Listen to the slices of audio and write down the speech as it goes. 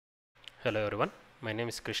Hello everyone, my name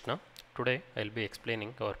is Krishna. Today I will be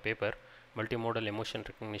explaining our paper Multimodal Emotion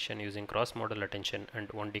Recognition using Cross Modal Attention and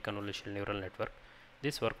 1D Convolution Neural Network.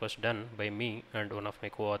 This work was done by me and one of my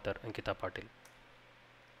co-author Ankita Patil.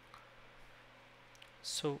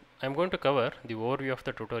 So I am going to cover the overview of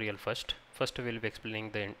the tutorial first. First we will be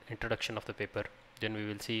explaining the introduction of the paper. Then we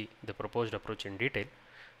will see the proposed approach in detail.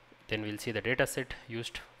 Then we will see the data set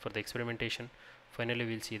used for the experimentation. Finally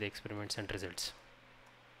we will see the experiments and results.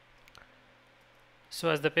 So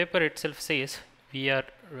as the paper itself says, we are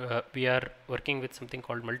working with something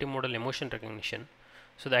called multimodal emotion recognition.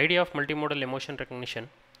 So the idea of multimodal emotion recognition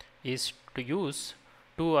is to use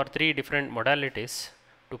 2 or 3 different modalities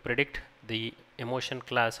to predict the emotion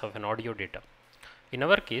class of an audio data. In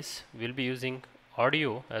our case, we will be using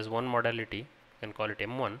audio as one modality, you can call it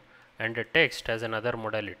M1, and a text as another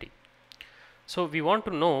modality. So we want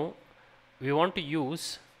to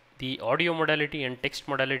use the audio modality and text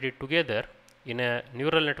modality together in a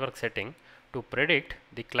neural network setting to predict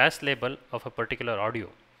the class label of a particular audio,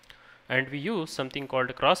 and we use something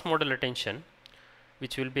called cross modal attention,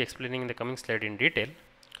 which we will be explaining in the coming slide in detail,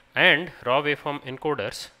 and raw waveform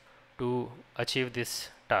encoders to achieve this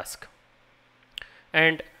task.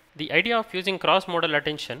 And the idea of using cross modal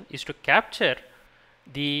attention is to capture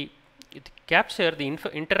the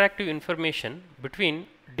interactive information between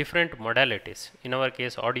different modalities, in our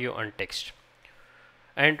case audio and text,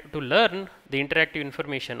 and to learn the interactive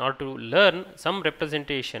information or to learn some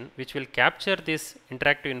representation which will capture this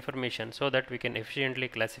interactive information so that we can efficiently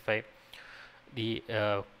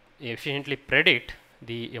predict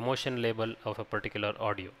the emotion label of a particular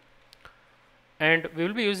audio. And we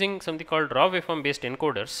will be using something called raw waveform based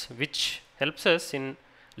encoders, which helps us in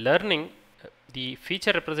learning the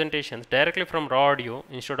feature representations directly from raw audio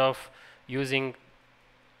instead of using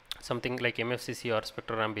something like MFCC or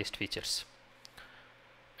spectrogram based features.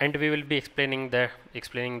 And we will be explaining the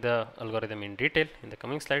algorithm in detail in the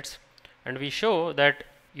coming slides. And we show that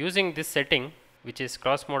using this setting, which is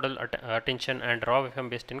cross modal attention and raw waveform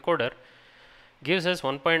based encoder, gives us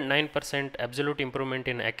 1.9% absolute improvement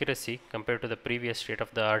in accuracy compared to the previous state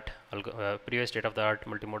of the art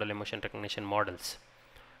multimodal emotion recognition models.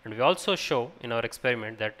 And we also show in our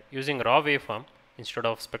experiment that using raw waveform instead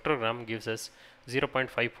of spectrogram gives us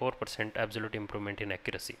 0.54% absolute improvement in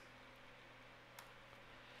accuracy.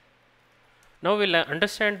 Now we will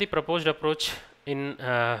understand the proposed approach in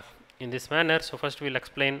this manner. So first we will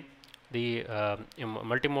explain the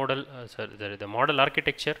multimodal the model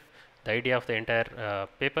architecture, the idea of the entire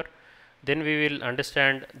paper. Then we will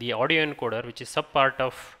understand the audio encoder, which is sub part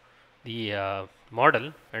of the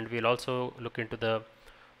model, and we will also look into the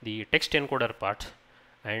text encoder part,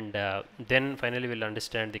 and then finally we will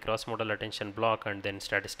understand the cross modal attention block and then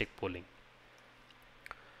statistic pooling.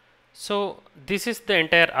 So this is the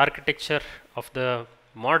entire architecture of the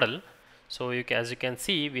model. So as you can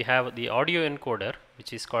see, we have the audio encoder,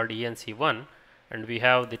 which is called ENC1, and we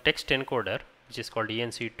have the text encoder, which is called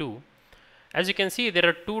ENC2. As you can see, there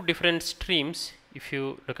are 2 different streams if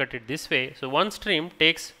you look at it this way. So one stream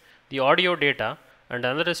takes the audio data and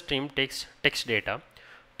another stream takes text data.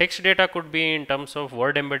 Text data could be in terms of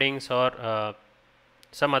word embeddings or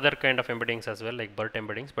some other kind of embeddings as well, like BERT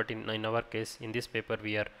embeddings, but in our case, in this paper,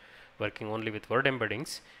 we are working only with word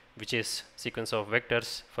embeddings, which is sequence of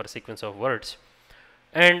vectors for sequence of words.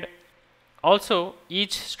 And also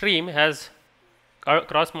each stream has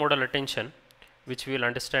cross modal attention, which we will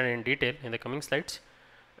understand in detail in the coming slides.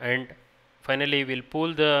 And finally we will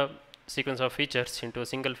pool the sequence of features into a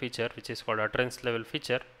single feature, which is called utterance level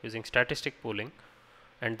feature, using statistic pooling,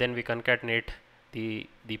 and then we concatenate the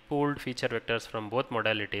pooled feature vectors from both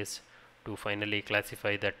modalities to finally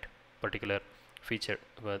classify that particular feature,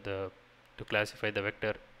 to classify the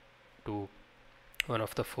vector to one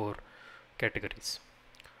of the 4 categories.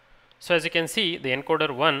 So as you can see, the encoder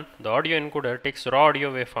 1, the audio encoder, takes raw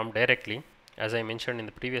audio waveform directly, as I mentioned in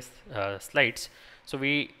the previous slides. So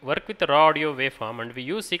we work with the raw audio waveform and we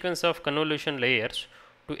use sequence of convolution layers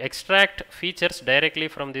to extract features directly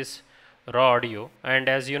from this raw audio. And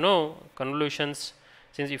as you know, convolutions,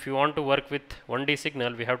 since if you want to work with 1D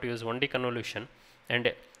signal, we have to use 1D convolution,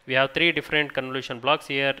 and we have 3 different convolution blocks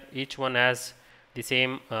here. Each one has the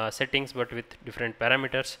same settings but with different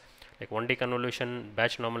parameters, like 1D convolution,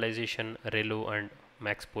 batch normalization, ReLU, and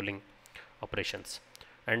max pooling operations.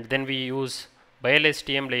 And then we use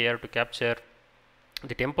BiLSTM layer to capture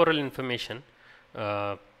the temporal information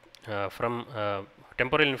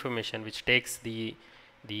which takes the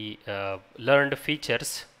learned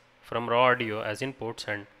features from raw audio as inputs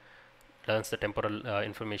and learns the temporal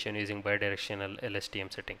information using bidirectional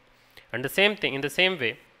LSTM setting. And the same thing, in the same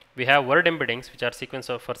way, we have word embeddings, which are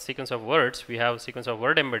for sequence of words, we have sequence of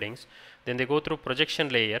word embeddings. Then they go through projection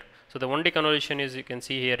layer. So the 1D convolution is, you can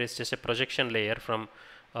see here, is just a projection layer from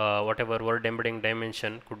whatever word embedding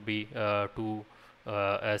dimension could be to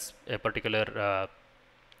as a particular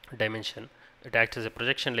dimension. It acts as a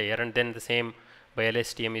projection layer, and then the same by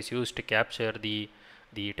LSTM is used to capture the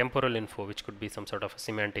temporal info, which could be some sort of a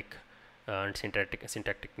semantic and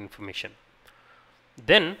syntactic information.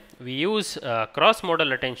 Then we use cross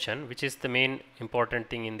modal attention, which is the main important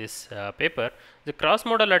thing in this paper. The cross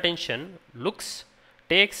modal attention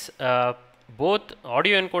takes both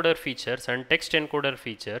audio encoder features and text encoder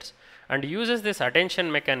features and uses this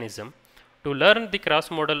attention mechanism to learn the cross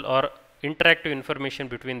modal or interactive information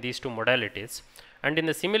between these two modalities. And in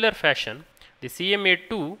the similar fashion, the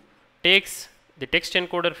CMA2 takes the text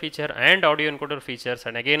encoder feature and audio encoder features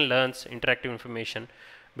and again learns interactive information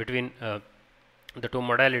between the two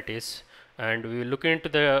modalities, and we will look into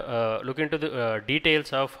the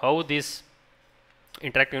details of how this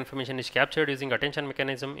interactive information is captured using attention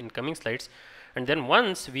mechanism in coming slides. And then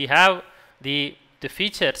once we have the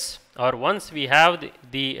features, or once we have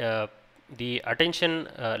the attention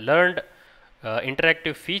learned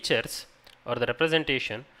interactive features or the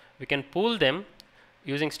representation, we can pool them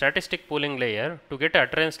using statistic pooling layer to get a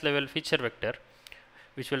utterance level feature vector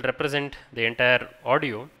which will represent the entire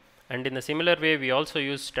audio. And in the similar way, we also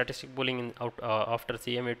use statistic pooling after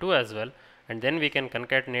CMA2 as well, and then we can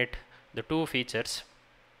concatenate the two features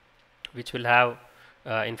which will have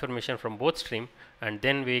information from both stream, and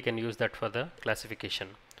then we can use that for the classification,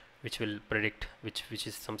 which will predict which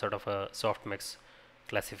is some sort of a softmax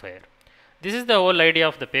classifier. This is the whole idea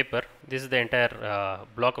of the paper. This is the entire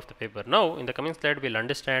block of the paper. Now in the coming slide, we'll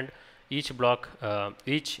understand each block,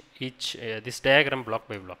 this diagram block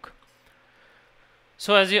by block.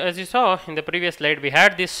 So as you saw in the previous slide, we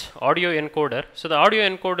had this audio encoder. So the audio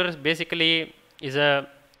encoder basically is a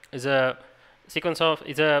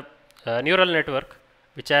neural network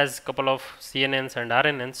which has couple of CNNs and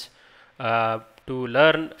RNNs to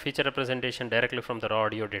learn feature representation directly from the raw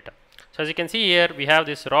audio data. So as you can see here, we have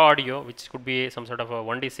this raw audio, which could be some sort of a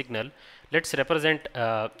 1D signal. Let's represent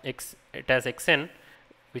it as xn,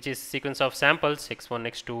 which is sequence of samples x1,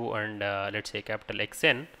 x2, and let's say capital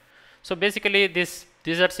Xn. So basically these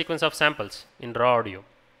are sequence of samples in raw audio.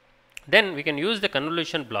 Then we can use the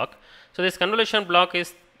convolution block. So this convolution block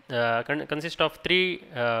is consists of 3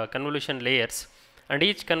 convolution layers, and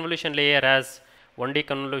each convolution layer has 1D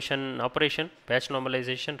convolution operation, patch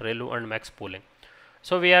normalization, ReLU, and max pooling.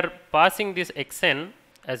 So we are passing this xn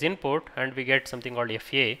as input, and we get something called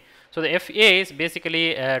FA. So the FA is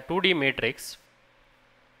basically a 2D matrix.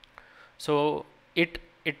 So it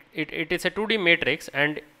is a 2D matrix,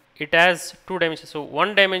 and it has 2 dimensions. So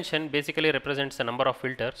one dimension basically represents the number of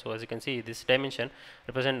filters. So as you can see, this dimension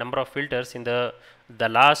represents number of filters in the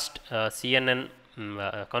last CNN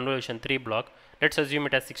convolution 3 block. Let's assume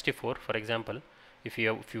it as 64, for example, if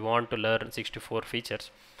you want to learn 64 features,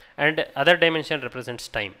 and other dimension represents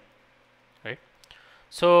time, right?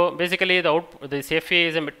 So basically this FA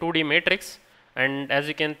is a 2D matrix, and as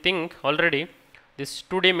you can think already, this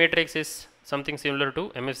 2D matrix is something similar to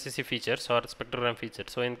MFCC features or spectrogram features.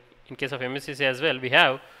 So in case of MFCC as well,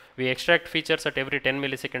 we extract features at every 10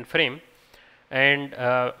 millisecond frame, and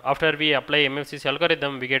after we apply MFCC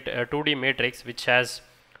algorithm, we get a 2D matrix which has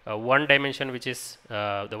one dimension, which is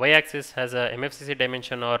the y-axis has a MFCC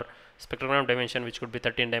dimension or spectrogram dimension, which could be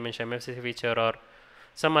 13 dimension MFCC feature or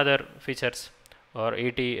some other features, or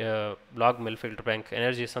 80 log mil filter bank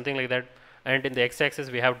energy, something like that. And in the x-axis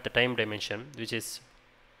we have the time dimension, which is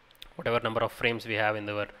whatever number of frames we have in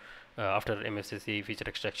our after MFCC feature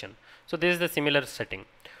extraction. So this is the similar setting.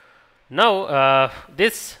 Now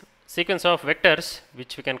this sequence of vectors,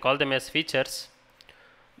 which we can call them as features,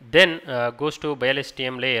 then goes to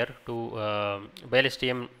BLSTM layer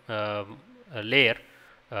layer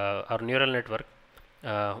or neural network,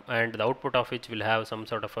 and the output of which will have some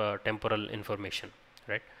sort of a temporal information,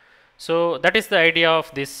 right? So that is the idea of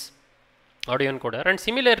this audio encoder. And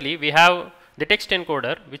similarly, we have the text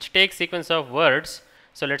encoder, which takes sequence of words.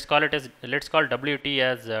 So let's call WT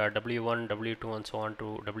as W1, W2, and so on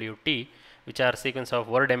to WT, which are sequence of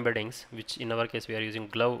word embeddings, which in our case we are using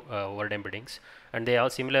glove word embeddings, and they all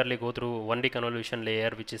similarly go through 1D convolution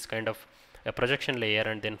layer, which is kind of a projection layer,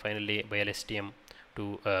 and then finally by LSTM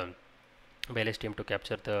to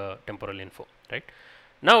capture the temporal info, right?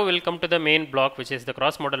 Now we will come to the main block, which is the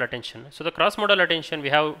cross modal attention. So the cross modal attention, we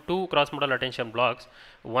have 2 cross modal attention blocks,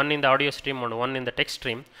 one in the audio stream and one in the text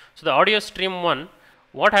stream. So the audio stream one,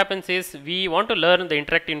 what happens is we want to learn the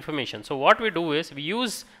interactive information. So what we do is we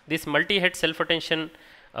use this multi-head self-attention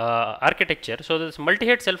architecture. So this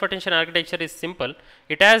multi-head self-attention architecture is simple.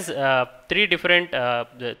 It has three different,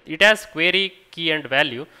 it has query, key and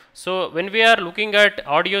value. So when we are looking at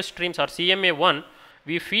audio streams or CMA1,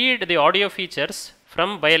 we feed the audio features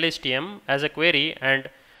from by LSTM as a query, and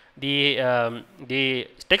the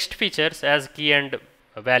text features as key and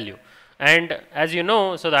value. And as you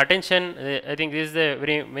know, so the attention, I think this is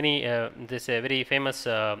a very famous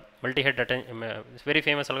multi-head very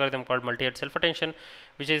famous algorithm called multi-head self-attention,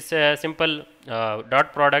 which is a simple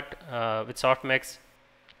dot product with softmax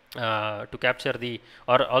to capture the,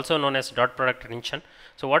 or also known as dot product attention.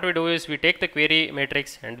 So what we do is we take the query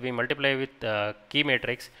matrix and we multiply with key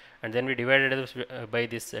matrix, and then we divide it by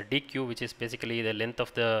this dq, which is basically the length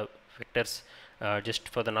of the vectors just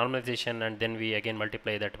for the normalization, and then we again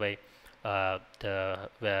multiply that by the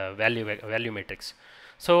value matrix.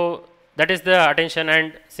 So that is the attention,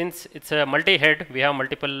 and since it's a multi-head, we have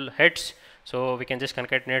multiple heads, so we can just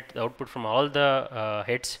concatenate the output from all the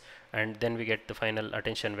heads, and then we get the final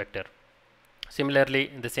attention vector.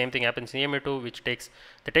 Similarly, the same thing happens in CMA2, which takes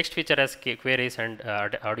the text feature as queries and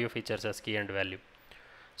audio features as key and value.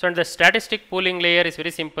 So, and the statistic pooling layer is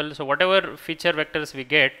very simple. So, whatever feature vectors we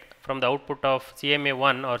get from the output of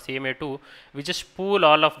CMA1 or CMA2, we just pool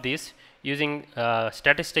all of these using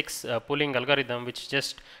statistics pooling algorithm, which is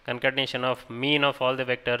just concatenation of mean of all the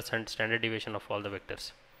vectors and standard deviation of all the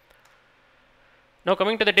vectors. Now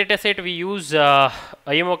coming to the dataset, we use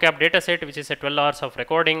IMOCAP dataset, which is a 12 hours of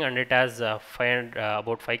recording, and it has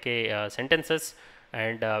about 5k sentences,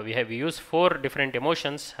 and we use 4 different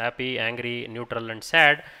emotions: happy, angry, neutral and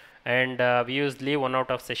sad. And we use leave one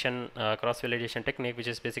out of session cross validation technique, which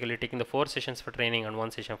is basically taking the 4 sessions for training and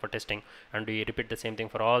 1 session for testing, and we repeat the same thing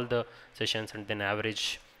for all the sessions and then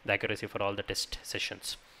average the accuracy for all the test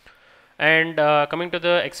sessions. And coming to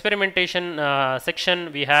the experimentation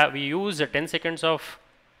section, we use 10 seconds of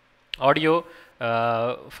audio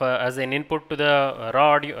as an input to the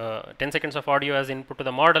raw audio, 10 seconds of audio as input to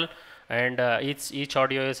the model, and each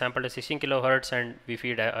audio is sampled at 16 kilohertz, and we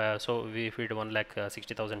feed so we feed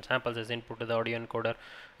 1,60,000 samples as input to the audio encoder.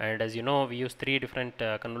 And as you know, we use 3 different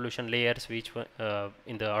convolution layers, which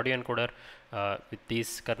in the audio encoder with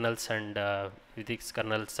these kernels and with these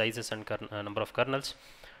kernel sizes and number of kernels.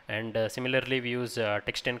 And similarly, we use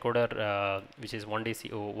text encoder, which is one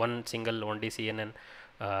single 1D CNN,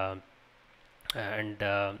 and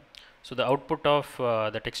so the output of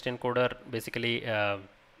the text encoder basically,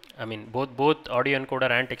 I mean both audio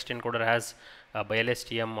encoder and text encoder has by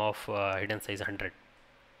LSTM of hidden size 100.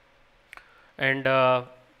 And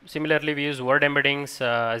similarly, we use word embeddings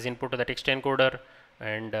as input to the text encoder,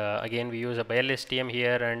 and again we use a by LSTM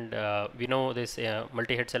here, and we know this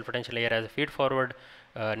multi-head self-attention layer as a feed forward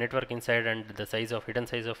network inside, and the size of hidden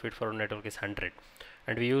size of feed forward network is 100.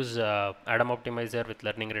 And we use Adam optimizer with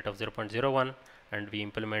learning rate of 0.01, and we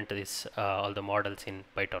implement this all the models in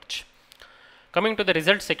PyTorch. Coming to the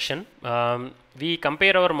result section, we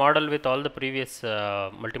compare our model with all the previous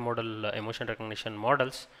multimodal emotion recognition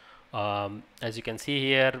models. As you can see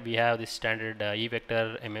here, we have this standard E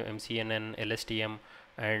vector, MCNN, LSTM,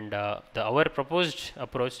 and our proposed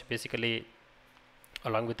approach basically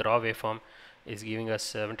along with raw waveform is giving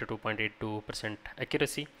us 72.82%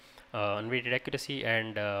 accuracy, unweighted accuracy,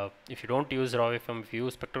 and if you don't use raw waveform, if you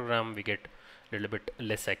use spectrogram, we get a little bit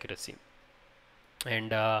less accuracy.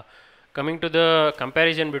 And coming to the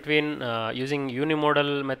comparison between using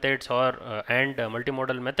unimodal methods or and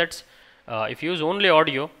multimodal methods, if you use only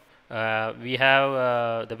audio, we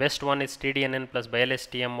have the best one is TDNN plus by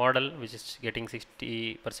LSTM model, which is getting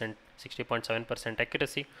 60.7%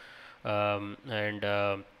 accuracy,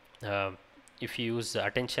 and if you use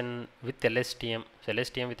attention with LSTM, so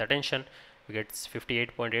LSTM with attention, we get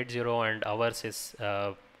 58.80, and ours is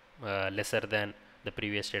lesser than the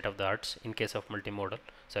previous state of the arts in case of multimodal,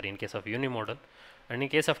 sorry, in case of unimodal. And in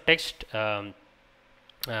case of text,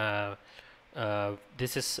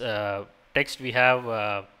 this is text, we have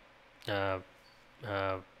the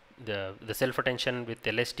self attention with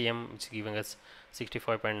LSTM, which is giving us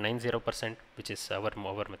 65.90%, which is our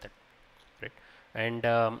method, right? And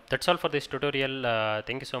that's all for this tutorial.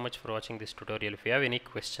 Thank you so much for watching this tutorial. If you have any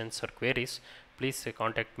questions or queries, please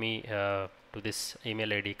contact me to this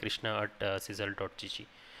email ID krishna@sizzle.gg.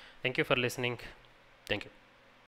 Thank you for listening. Thank you.